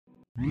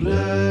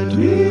Let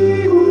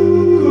me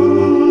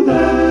Google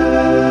that.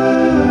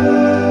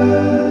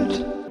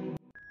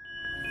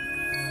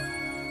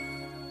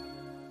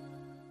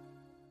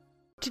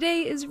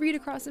 Today is Read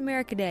Across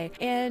America Day,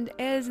 and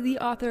as the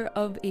author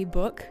of a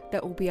book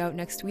that will be out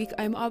next week,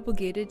 I'm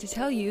obligated to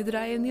tell you that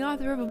I am the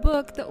author of a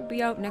book that will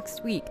be out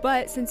next week.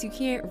 But since you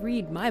can't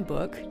read my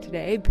book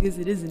today because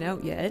it isn't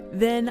out yet,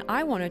 then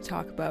I want to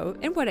talk about,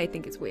 and what I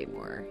think is way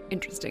more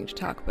interesting to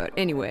talk about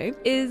anyway,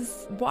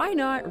 is why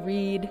not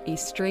read A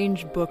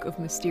Strange Book of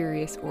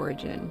Mysterious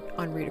Origin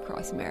on Read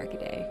Across America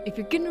Day? If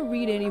you're gonna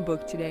read any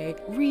book today,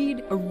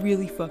 read a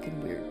really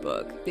fucking weird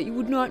book that you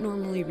would not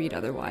normally read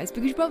otherwise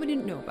because you probably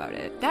didn't know about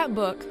it. That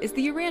book is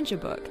the Urantia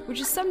Book, which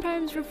is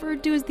sometimes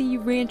referred to as the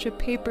Urantia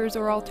Papers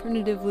or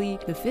alternatively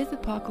the Fifth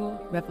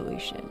Apocalyptic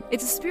Revelation.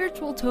 It's a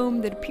spiritual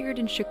tome that appeared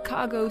in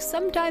Chicago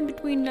sometime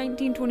between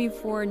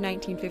 1924 and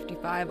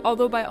 1955,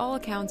 although by all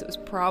accounts it was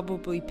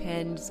probably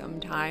penned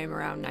sometime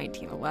around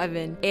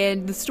 1911,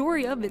 and the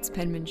story of its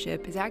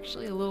penmanship is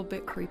actually a little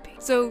bit creepy.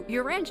 So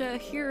Urantia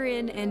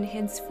herein and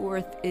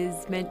henceforth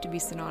is meant to be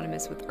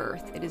synonymous with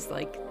Earth. It is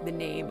like the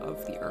name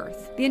of the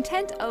Earth. The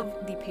intent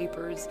of the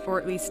papers, or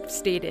at least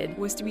stated,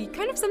 was to be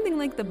kind of something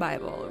like the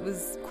Bible. It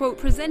was, quote,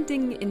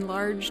 presenting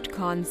enlarged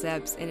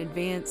concepts and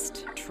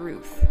advanced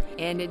truth.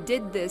 And it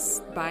did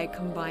this by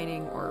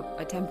combining or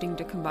attempting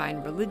to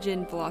combine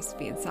religion,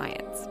 philosophy, and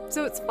science.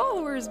 So its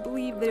followers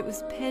believed that it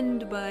was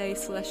penned by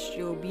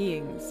celestial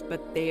beings,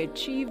 but they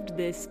achieved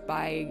this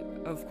by,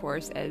 of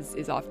course, as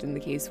is often the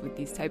case with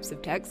these types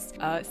of texts,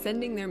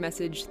 sending their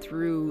message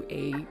through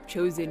a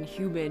chosen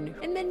human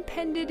and then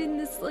penned it in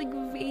this like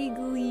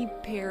vaguely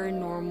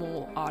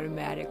paranormal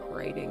automatic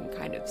writing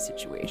kind of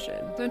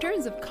situation. So in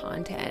terms of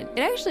content,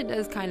 it actually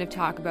does kind of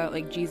talk about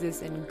like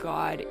Jesus and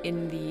God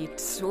in the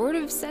sort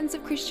of sense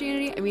of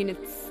Christianity. I mean,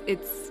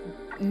 it's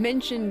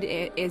mentioned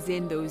as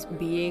in those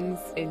beings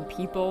and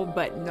people,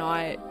 but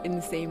not in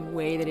the same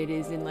way that it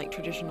is in like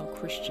traditional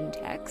Christian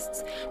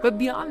texts. But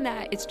beyond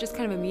that, it's just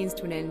kind of a means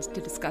to an end to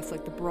discuss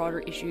like the broader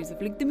issues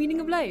of like the meaning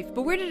of life.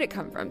 But where did it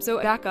come from?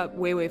 So back up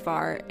way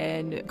far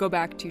and go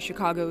back to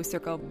Chicago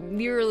circa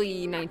the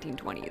early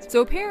 1920s.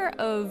 So a pair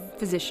of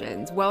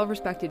physicians,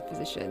 well-respected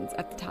physicians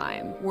at the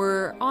time,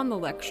 were on the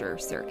lecture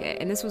circuit,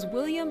 and this was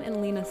William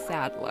and Lena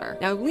Sadler.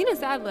 Now, Lena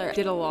Sadler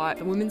did a lot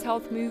for the women's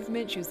health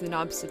movement. She was an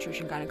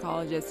obstetrician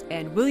gynecologist,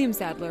 and William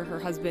Sadler, her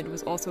husband,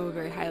 was also a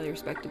very highly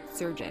respected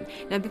surgeon.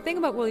 Now, the thing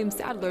about William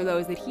Sadler, though,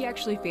 is that he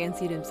actually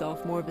fancied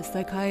himself more of a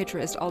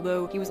psychiatrist,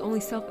 although he was only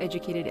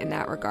self-educated in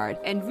that regard.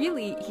 And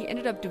really, he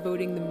ended up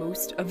devoting the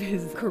most of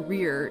his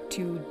career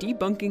to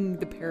debunking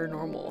the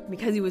paranormal,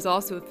 because he was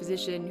also a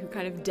physician who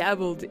kind of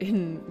dabbled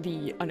in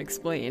the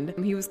unexplained.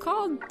 He was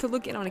called to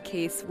look in on a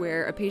case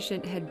where a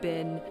patient had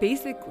been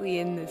basically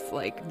in this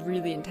like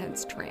really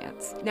intense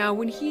trance. Now,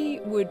 when he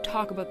would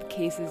talk about the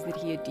cases that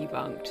he had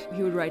debunked,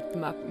 he would write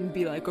them up and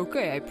be like,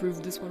 okay, I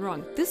proved this one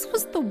wrong. This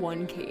was the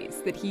one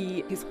case that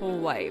his whole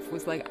life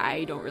was like,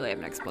 I don't really have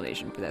an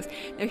explanation for this.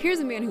 Now, here's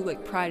a man who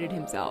like prided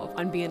himself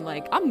on being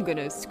like, I'm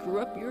gonna screw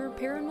up your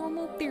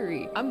paranormal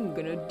theory. I'm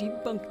gonna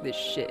debunk this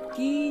shit.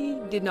 He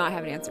did not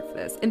have an answer for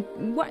this. And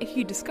what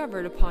he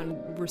discovered upon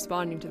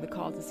responding to the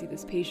call to see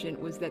this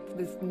patient was that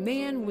this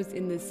man was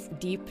in this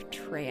deep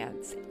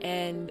trance.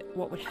 And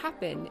what would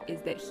happen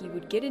is that he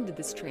would get into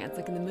this trance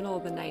like in the middle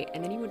of the night,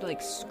 and then he would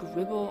like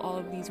scribble all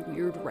of these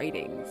weird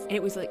writings. And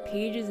it was like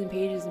pages and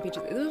pages and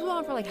pages. It was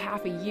on for like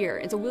half a year.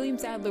 And so William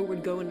Sadler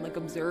would go and like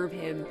observe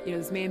him, you know,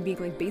 this man being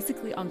like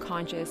basically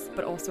unconscious,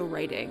 but also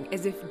writing,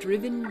 as if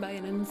driven by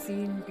an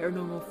unseen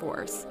paranormal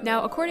force.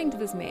 Now, according to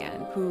this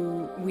man,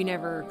 who we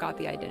never got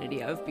the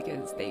identity of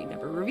because they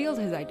never revealed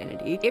his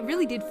identity, it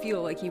really did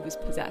feel like he was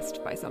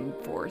possessed by some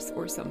force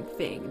or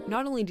something.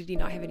 Not only did he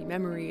not have any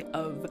memory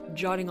of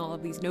jotting all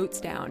of these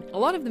notes down, a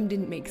lot of them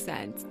didn't make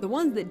sense. The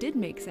ones that did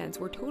make sense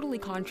were totally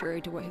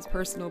contrary to what his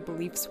personal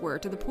beliefs were,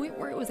 to the point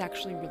where it was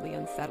actually really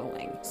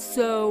unsettling.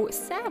 So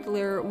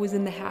Sadler was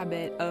in the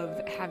habit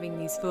of having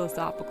these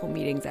philosophical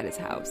meetings at his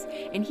house,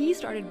 and he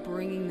started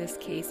bringing this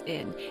case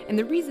in. And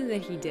the reason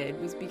that he did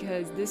was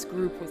because this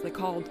group was like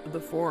called the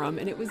Forum,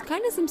 and it was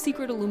kind of some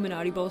secret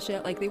Illuminati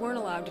bullshit. Like, they weren't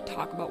allowed to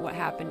talk about what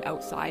happened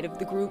outside of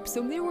the group,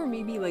 so there were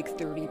maybe like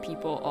 30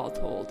 people all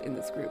told in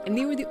this group, and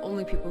they were the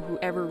only people who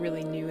ever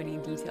really knew any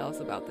details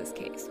about this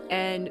case.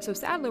 And so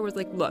Sadler was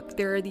like, look,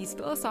 there are these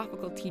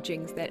philosophical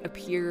teachings that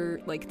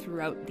appear like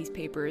throughout these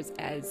papers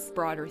as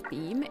broader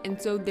theme,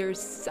 and so there's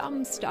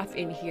some stuff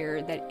in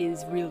here that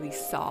is really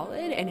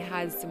solid and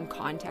has some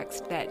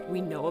context that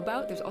we know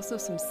about. There's also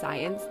some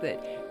science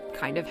that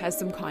kind of has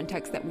some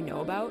context that we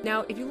know about.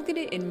 Now, if you look at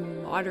it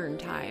in modern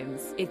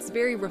times, it's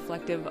very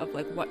reflective of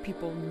like what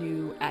people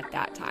knew at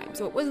that time.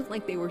 So it wasn't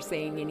like they were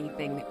saying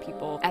anything that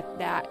people at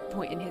that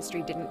point in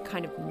history didn't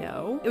kind of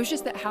know. It was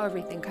just that how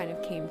everything kind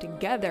of came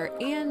together,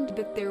 and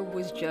that there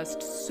was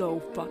just so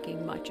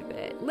fucking much of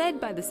it. Led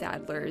by the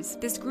Sadlers,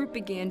 this group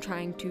began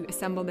trying to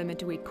assemble them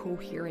into a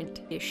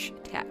coherent-ish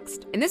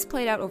text. And this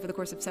played out over the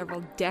course of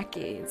several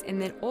decades,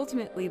 and then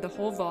ultimately the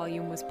whole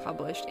volume was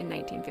published in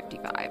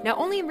 1955. Now,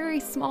 only a very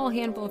small small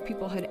handful of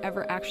people had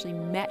ever actually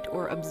met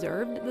or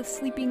observed the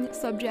sleeping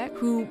subject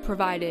who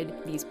provided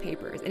these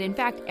papers. And in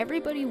fact,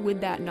 everybody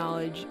with that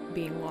knowledge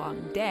being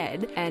long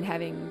dead and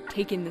having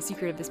taken the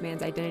secret of this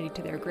man's identity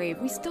to their grave,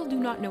 we still do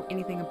not know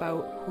anything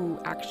about who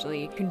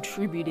actually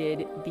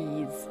contributed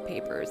these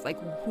papers, like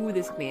who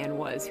this man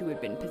was who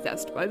had been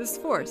possessed by this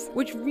force,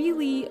 which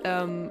really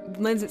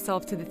lends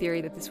itself to the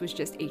theory that this was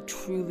just a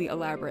truly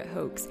elaborate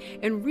hoax.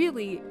 And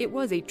really, it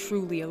was a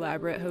truly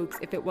elaborate hoax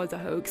if it was a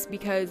hoax,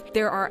 because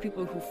there are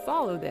people who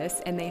follow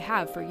this, and they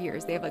have for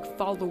years. They have like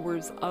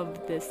followers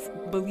of this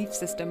belief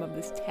system, of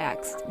this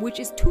text, which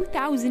is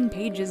 2,000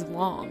 pages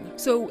long.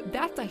 So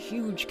that's a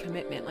huge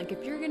commitment. Like,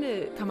 if you're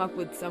gonna come up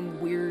with some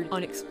weird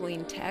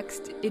unexplained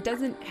text, it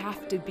doesn't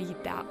have to be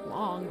that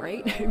long,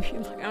 right? I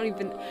mean, like, I don't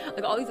even,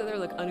 like, all these other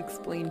like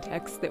unexplained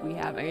texts that we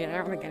have, I mean, I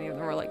don't think any of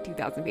them are like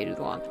 2,000 pages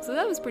long. So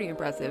that was pretty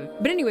impressive.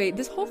 But anyway,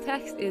 this whole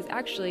text is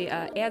actually,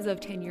 as of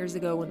 10 years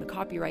ago when the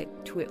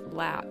copyright to it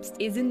lapsed,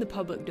 is in the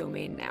public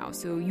domain now.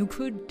 So you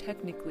could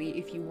technically,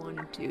 if you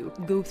wanted to,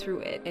 go through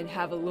it and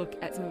have a look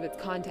at some of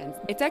its contents.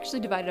 It's actually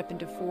divided up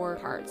into 4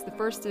 parts. The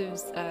first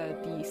is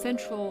the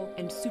central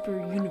and super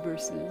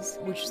universes,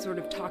 which sort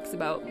of talks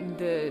about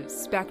the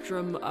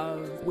spectrum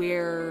of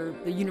where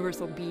the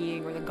universal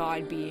being or the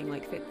God being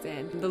like fits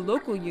in. The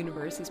local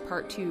universe is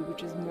part 2,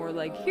 which is more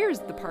like, here's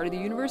the part of the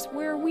universe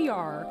where we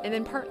are. And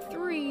then part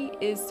 3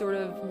 is sort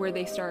of where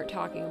they start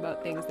talking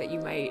about things that you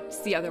might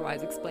see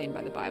otherwise explained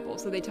by the Bible.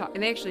 So they talk,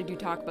 and they actually do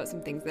talk about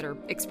some things that are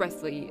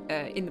expressly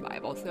in the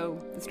Bible. So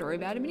the story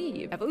of Adam and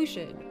Eve,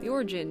 evolution, the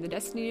origin, the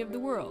destiny of the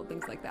world,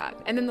 things like that.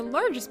 And then the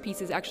largest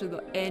piece is actually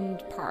the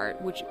end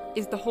part, which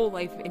is the whole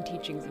life and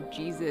teachings of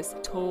Jesus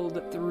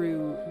told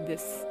through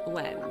this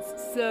lens.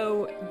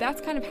 So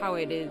that's kind of how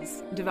it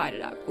is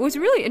divided up. What's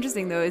really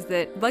interesting though is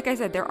that, like I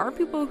said, there are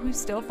people who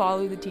still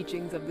follow the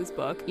teachings of this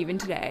book, even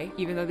today,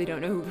 even though they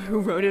don't know who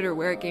wrote it or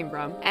where it came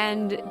from.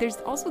 And there's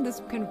also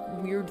this kind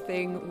of weird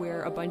thing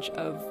where a bunch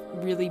of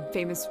really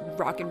famous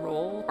rock and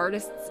roll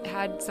artists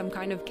had some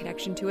kind of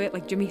connection to it.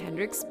 Like Jimi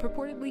Hendrix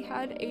purportedly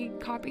had a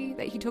copy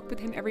that he took with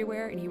him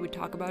everywhere, and he would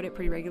talk about it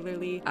pretty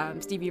regularly.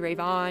 Stevie Ray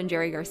Vaughan,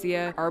 Jerry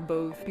Garcia are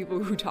both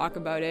people who talk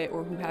about it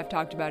or who have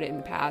talked about it in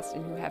the past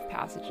and who have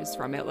passages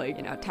from it, like,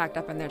 you know, tacked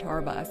up on their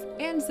tour bus.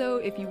 And so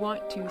if you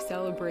want to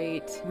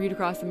celebrate Read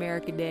Across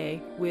America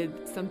Day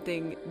with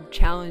something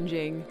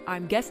challenging,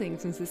 I'm guessing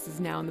since this is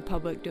now in the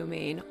public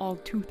domain, all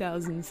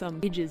 2,000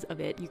 some pages of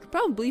it, you could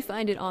probably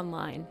find it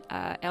online,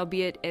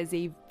 albeit as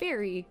a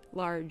very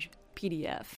large PDF.